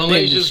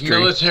 Malaysia's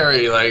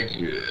military,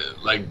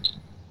 like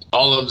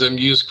all of them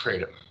use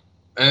kratom,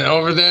 and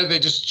over there they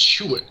just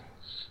chew it.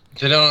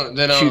 They don't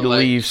chew the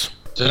leaves.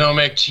 They don't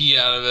make tea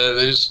out of it.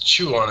 They just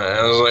chew on it. And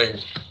it was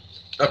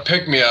like a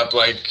pick me up,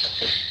 like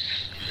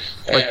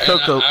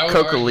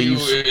coca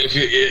leaves.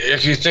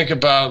 If you think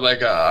about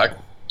like a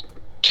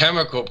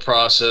chemical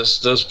process,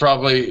 those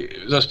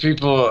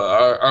people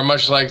are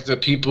much like the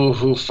people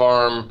who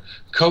farm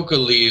coca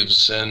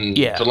leaves in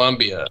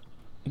Colombia.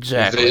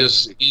 Exactly. They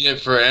just eat it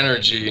for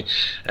energy,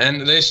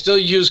 and they still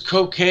use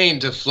cocaine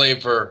to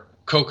flavor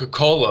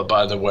Coca-Cola,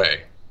 by the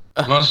way.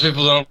 Most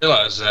people don't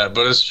realize that,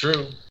 but it's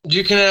true.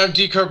 You can have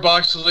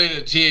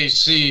decarboxylated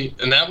THC,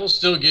 and that will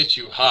still get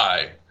you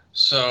high.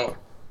 So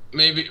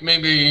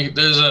maybe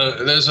there's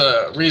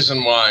a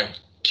reason why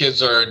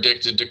kids are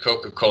addicted to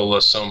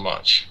Coca-Cola so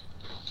much.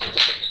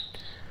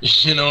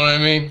 You know what I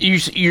mean?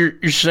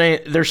 You're saying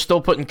they're still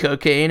putting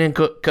cocaine in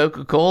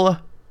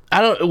Coca-Cola?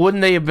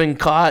 Wouldn't they have been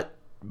caught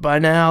by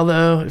now,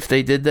 though, if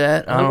they did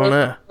that? I don't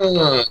know.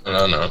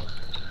 No.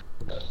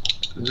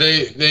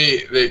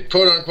 They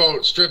quote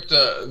unquote strip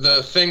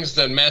the things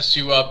that mess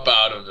you up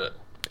out of it.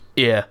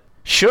 Yeah.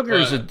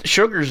 Sugar's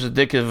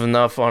addictive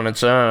enough on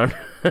its own.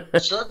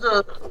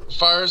 Sugar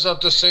fires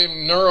up the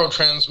same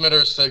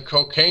neurotransmitters that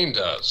cocaine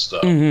does,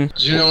 though. Mm-hmm.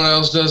 Do you know what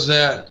else does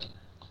that?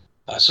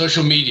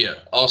 Social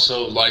media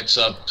also lights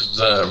up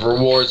the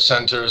reward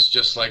centers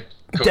just like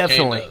cocaine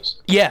Definitely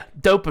does. Yeah,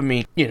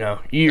 dopamine.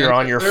 You're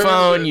on your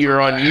phone,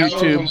 you're on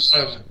YouTube.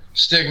 Of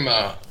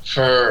stigma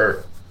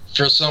for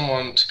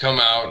someone to come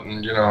out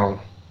and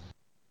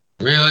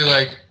really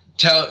like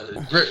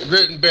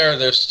grit and bear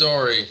their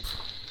story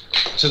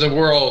to the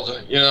world,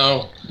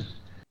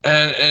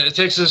 and it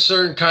takes a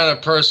certain kind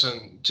of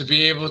person to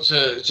be able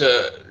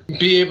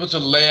to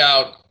lay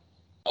out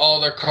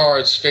all their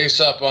cards face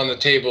up on the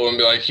table and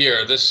be like,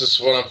 here, this is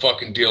what I'm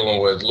fucking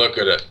dealing with. Look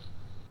at it.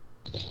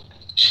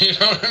 You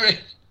know what I mean?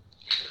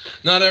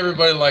 Not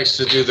everybody likes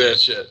to do that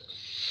shit.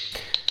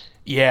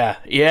 Yeah,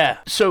 yeah.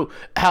 So,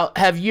 how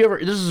have you ever?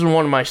 This is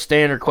one of my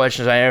standard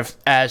questions I have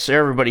asked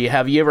everybody.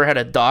 Have you ever had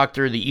a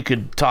doctor that you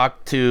could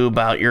talk to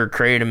about your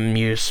kratom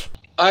use?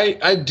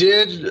 I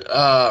did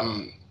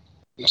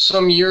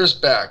some years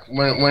back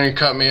when he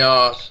cut me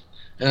off,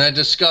 and I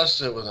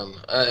discussed it with him,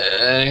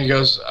 and he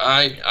goes,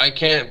 I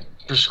can't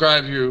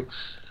prescribe you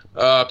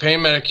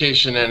pain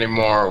medication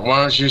anymore.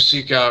 Why don't you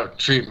seek out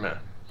treatment?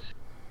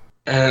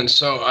 And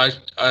so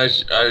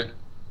I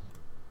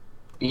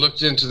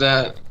looked into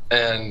that,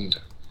 and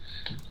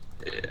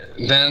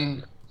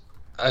then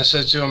I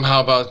said to him,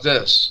 how about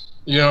this?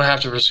 You don't have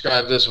to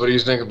prescribe this. What do you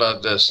think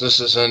about this? This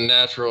is a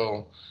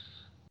natural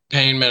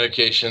pain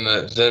medication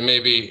that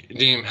may be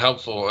deemed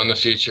helpful in the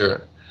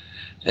future.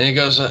 And he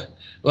goes,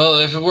 well,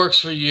 if it works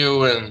for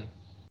you and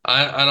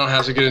I don't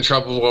have to get in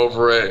trouble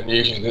over it,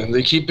 and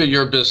they keep it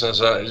your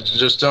business. I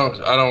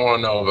don't want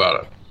to know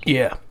about it.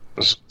 Yeah.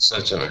 That's what he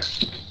said to me.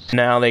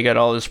 Now they got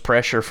all this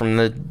pressure from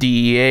the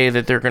DEA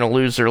that they're going to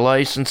lose their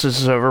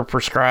licenses over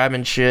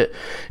prescribing shit.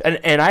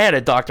 And I had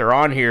a doctor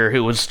on here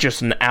who was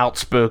just an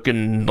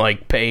outspoken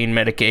like pain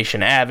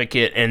medication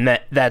advocate, and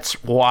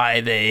that's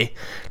why they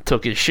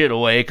took his shit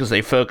away, because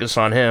they focus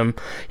on him.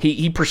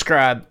 He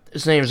prescribed,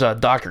 his name's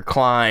Dr.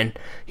 Klein.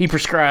 He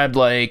prescribed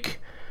like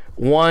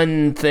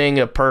one thing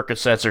of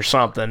Percocets or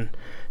something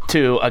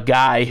to a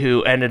guy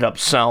who ended up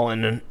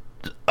selling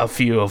a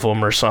few of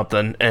them or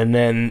something, and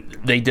then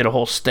they did a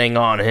whole sting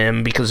on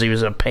him because he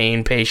was a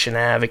pain patient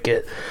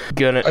advocate.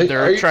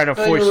 They're trying to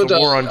force the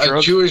war on drugs.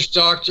 A Jewish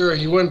doctor,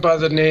 he went by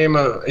the name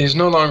of, he's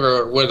no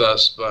longer with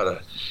us,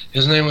 but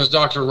his name was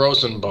Dr.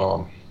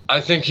 Rosenbaum.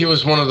 I think he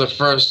was one of the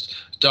first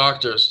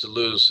doctors to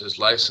lose his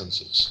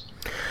licenses.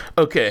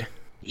 Okay.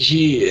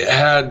 He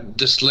had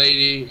this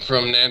lady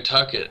from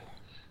Nantucket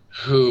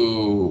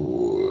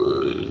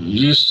who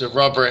used to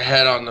rub her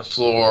head on the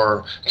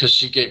floor because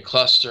she'd get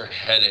cluster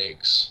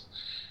headaches.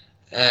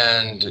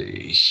 And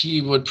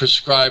he would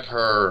prescribe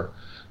her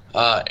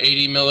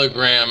 80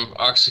 milligram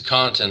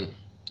OxyContin.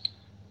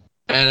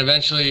 And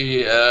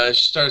eventually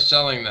she started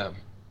selling them.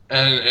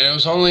 And it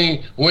was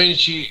only when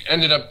she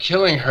ended up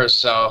killing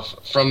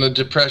herself from the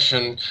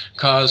depression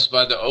caused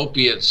by the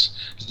opiates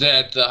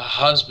that the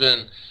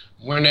husband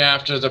went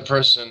after the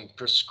person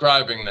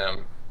prescribing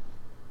them.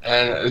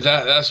 And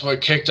that's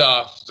what kicked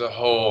off the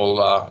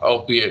whole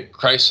opiate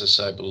crisis,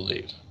 I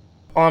believe.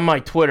 On my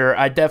Twitter,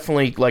 I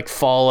definitely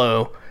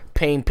follow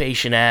pain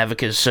patient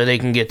advocates so they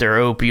can get their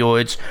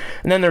opioids.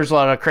 And then there's a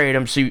lot of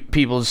kratom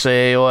people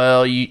say,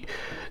 well,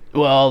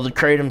 the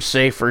kratom's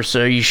safer,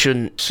 so you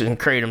shouldn't, and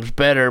kratom's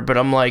better. But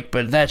I'm like,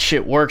 but that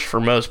shit works for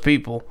most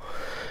people.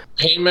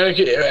 Pain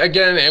medication,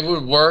 again, it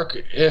would work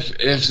if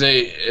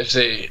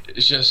they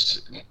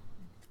just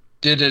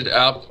did it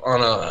up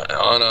on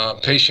a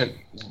patient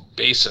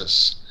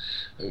basis,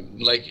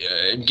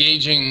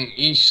 engaging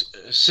each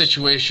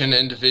situation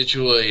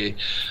individually.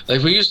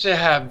 We used to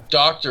have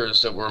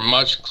doctors that were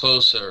much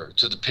closer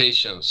to the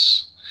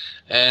patients,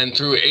 and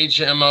through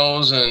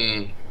HMOs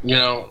and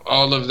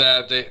all of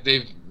that,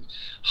 they've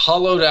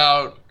hollowed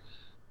out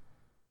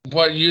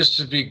what used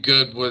to be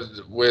good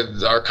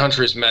with our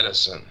country's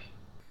medicine.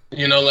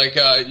 You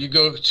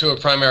go to a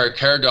primary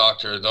care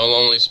doctor, they'll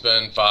only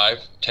spend 5,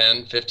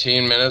 10,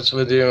 15 minutes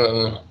with you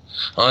and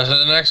on to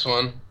the next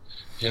one.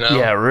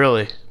 Yeah,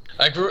 really.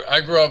 I grew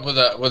up with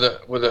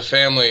a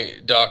family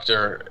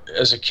doctor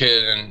as a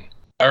kid, and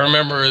I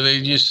remember they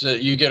used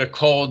to, you get a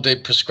cold, they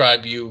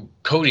prescribe you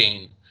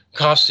codeine,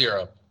 cough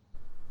syrup.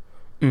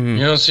 Mm-hmm.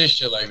 You don't see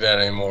shit like that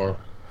anymore.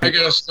 I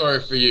got a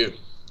story for you.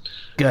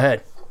 Go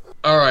ahead.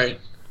 All right,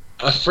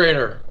 a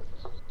freighter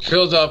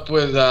filled up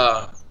with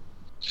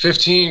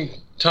 15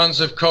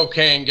 tons of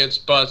cocaine gets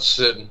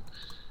busted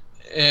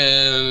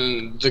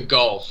in the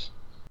Gulf.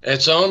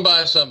 It's owned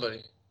by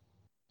somebody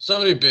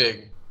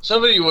big.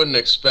 Somebody you wouldn't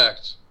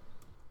expect.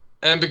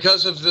 And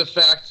because of the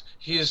fact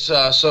he's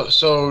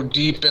so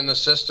deep in the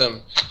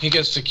system, he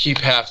gets to keep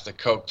half the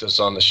coke that's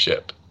on the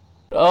ship.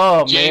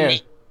 Oh,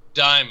 Jamie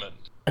Dimon.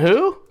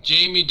 Who?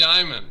 Jamie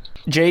Dimon.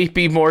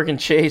 J.P. Morgan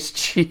Chase,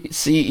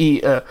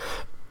 CEO.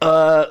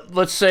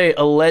 Let's say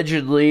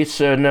allegedly,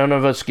 so none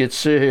of us get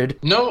sued.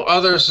 No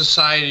other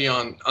society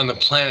on the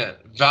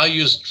planet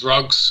values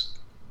drugs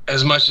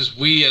as much as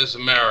we as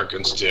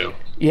Americans do.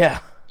 Yeah.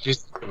 If you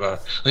think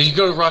about it. You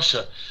go to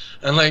Russia,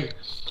 and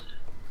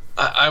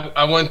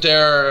I went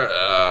there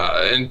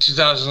in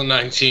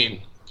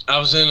 2019. I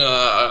was in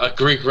a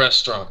Greek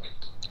restaurant,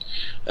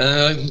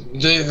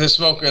 and they're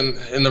smoking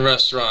in the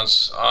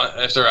restaurants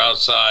if they're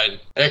outside.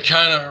 It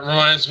kind of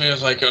reminds me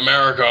of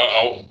America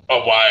a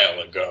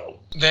while ago.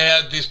 They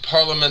had these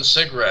Parliament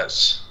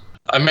cigarettes.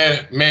 I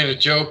made a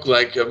joke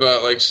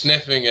about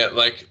sniffing it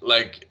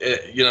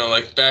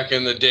back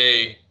in the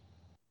day,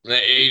 in the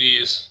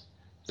 80s.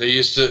 They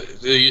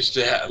used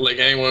to have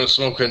anyone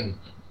smoking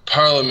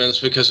Parliaments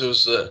because it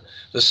was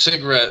the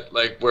cigarette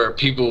where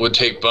people would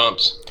take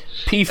bumps.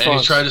 P-Funk. And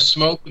he tried to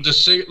smoke with the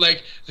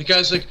cigarette. The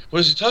guy's like, what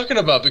is he talking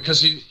about?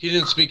 Because he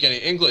didn't speak any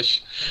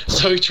English.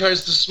 So he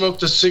tries to smoke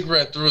the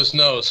cigarette through his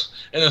nose.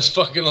 And it's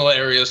fucking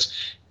hilarious.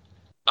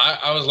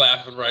 I was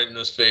laughing right in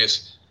his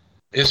face.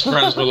 His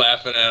friends were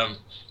laughing at him.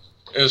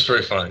 It was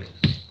pretty funny.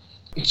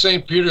 In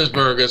St.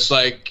 Petersburg, it's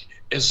like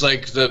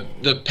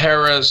the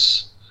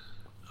Paris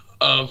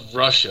of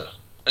Russia,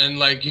 and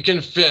like you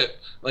can fit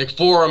like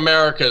 4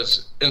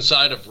 Americas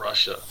inside of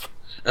Russia,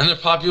 and the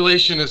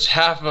population is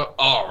half of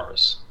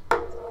ours.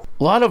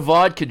 A lot of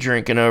vodka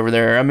drinking over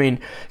there. I mean,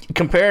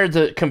 compared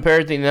to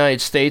the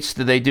United States,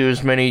 do they do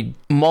as many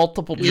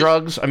multiple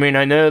drugs? I mean,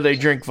 I know they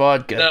drink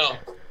vodka.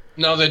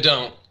 No, they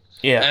don't.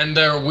 Yeah. And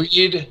their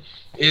weed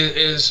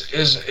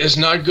is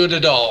not good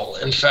at all.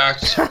 In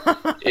fact,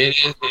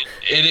 it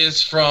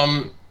is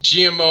from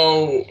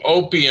GMO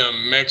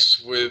opium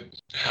mixed with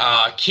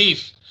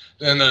keef.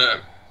 And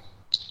the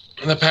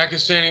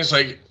Pakistanis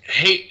like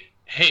hate.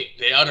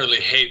 They utterly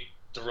hate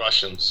the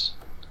Russians.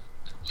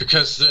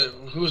 Because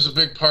who's a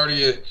big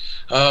party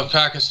of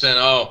Pakistan?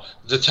 Oh,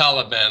 the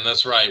Taliban.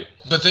 That's right.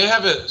 But they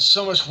have it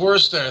so much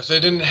worse there. If they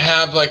didn't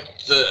have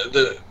like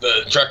the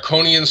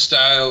draconian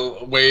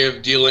style way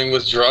of dealing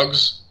with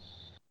drugs,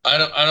 I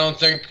don't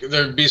think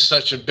there'd be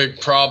such a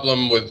big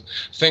problem with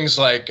things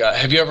like.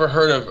 Have you ever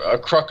heard of a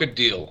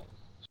crocodile,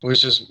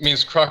 which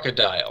means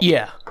crocodile?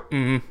 Yeah.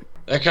 Mm-hmm.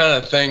 That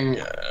kind of thing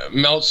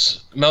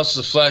melts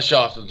the flesh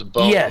off of the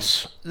bone.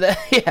 Yes.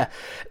 Yeah.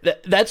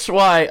 That's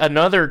why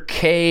another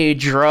K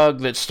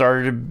drug that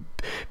started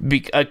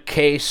a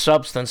K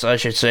substance, I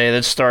should say,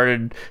 that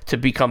started to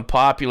become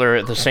popular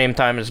at the same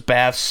time as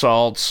bath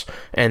salts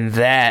and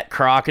that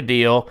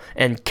crocodile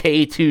and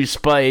K2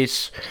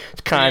 spice.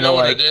 It's kind of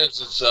like what it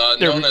is. It's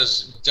known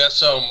as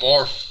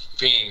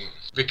desomorphine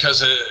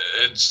because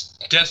it's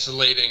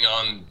desolating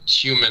on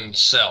human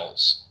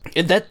cells.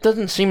 That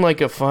doesn't seem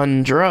like a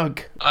fun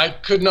drug. I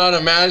could not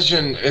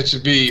imagine it to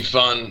be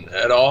fun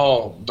at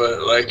all.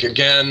 But like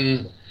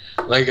again,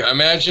 like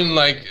imagine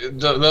like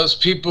those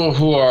people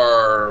who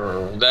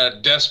are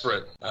that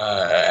desperate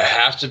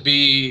have to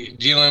be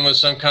dealing with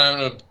some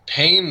kind of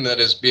pain that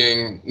is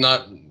being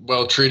not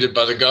well treated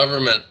by the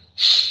government.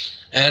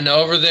 And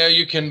over there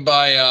you can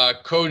buy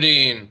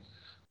codeine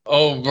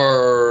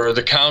over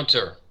the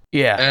counter.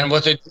 Yeah. And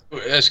what they do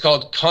is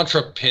called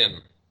Contrapin.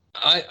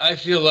 I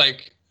feel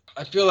like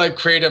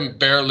Kratom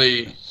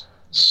barely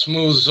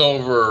smooths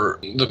over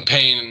the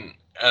pain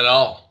at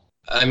all.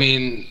 I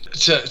mean,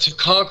 to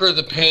conquer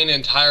the pain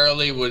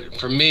entirely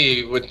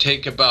would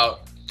take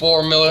about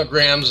 4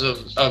 milligrams of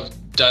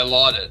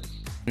Dilaudid.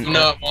 Do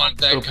not want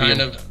that opium.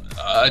 kind of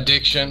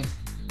addiction.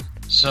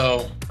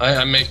 So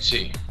I make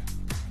tea.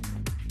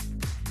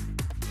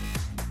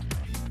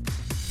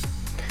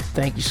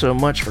 Thank you so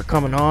much for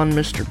coming on,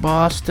 Mr.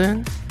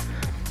 Boston.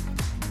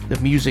 The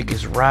music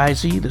is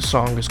Risey. The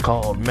song is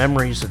called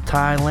Memories of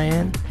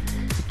Thailand.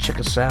 Check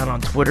us out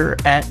on Twitter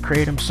at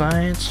Kratom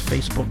Science,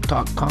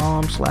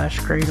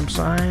 Facebook.com/Kratom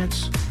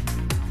Science.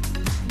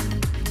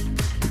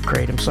 The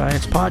Kratom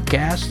Science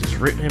podcast is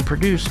written and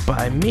produced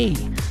by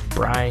me,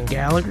 Brian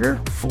Gallagher,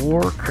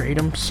 for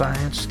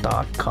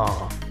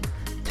KratomScience.com.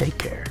 Take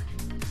care.